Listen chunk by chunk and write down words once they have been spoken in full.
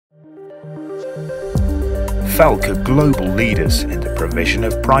Falck are global leaders in the provision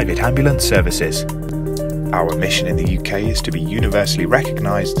of private ambulance services. Our mission in the UK is to be universally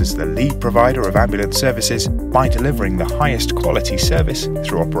recognised as the lead provider of ambulance services by delivering the highest quality service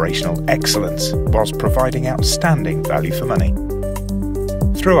through operational excellence, whilst providing outstanding value for money.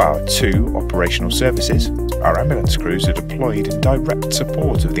 Through our 2 operational services, our ambulance crews are deployed in direct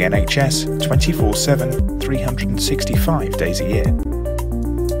support of the NHS 24/7, 365 days a year.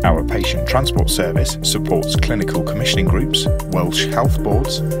 Our patient transport service supports clinical commissioning groups, Welsh health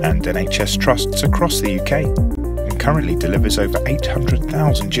boards and NHS trusts across the UK, and currently delivers over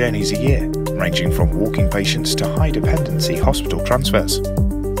 800,000 journeys a year, ranging from walking patients to high dependency hospital transfers.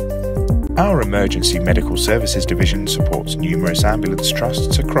 Our Emergency Medical Services division supports numerous ambulance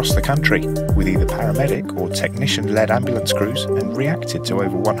trusts across the country, with either paramedic or technician-led ambulance crews, and reacted to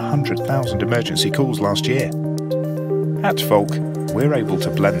over 100,000 emergency calls last year. At Falck, we're able to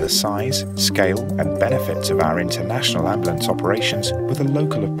blend the size, scale and benefits of our international ambulance operations with a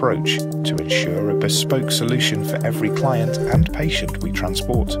local approach to ensure a bespoke solution for every client and patient we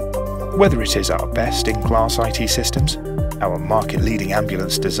transport. Whether it is our best-in-class IT systems, our market-leading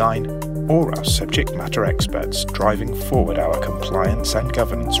ambulance design, or our subject matter experts driving forward our compliance and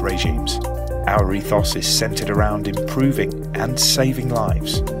governance regimes, our ethos is centred around improving and saving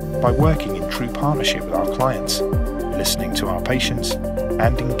lives by working in true partnership with our clients, listening to our patients,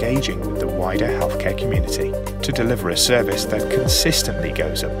 and engaging with the wider healthcare community to deliver a service that consistently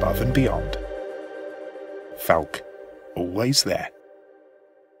goes above and beyond. Falck, always there.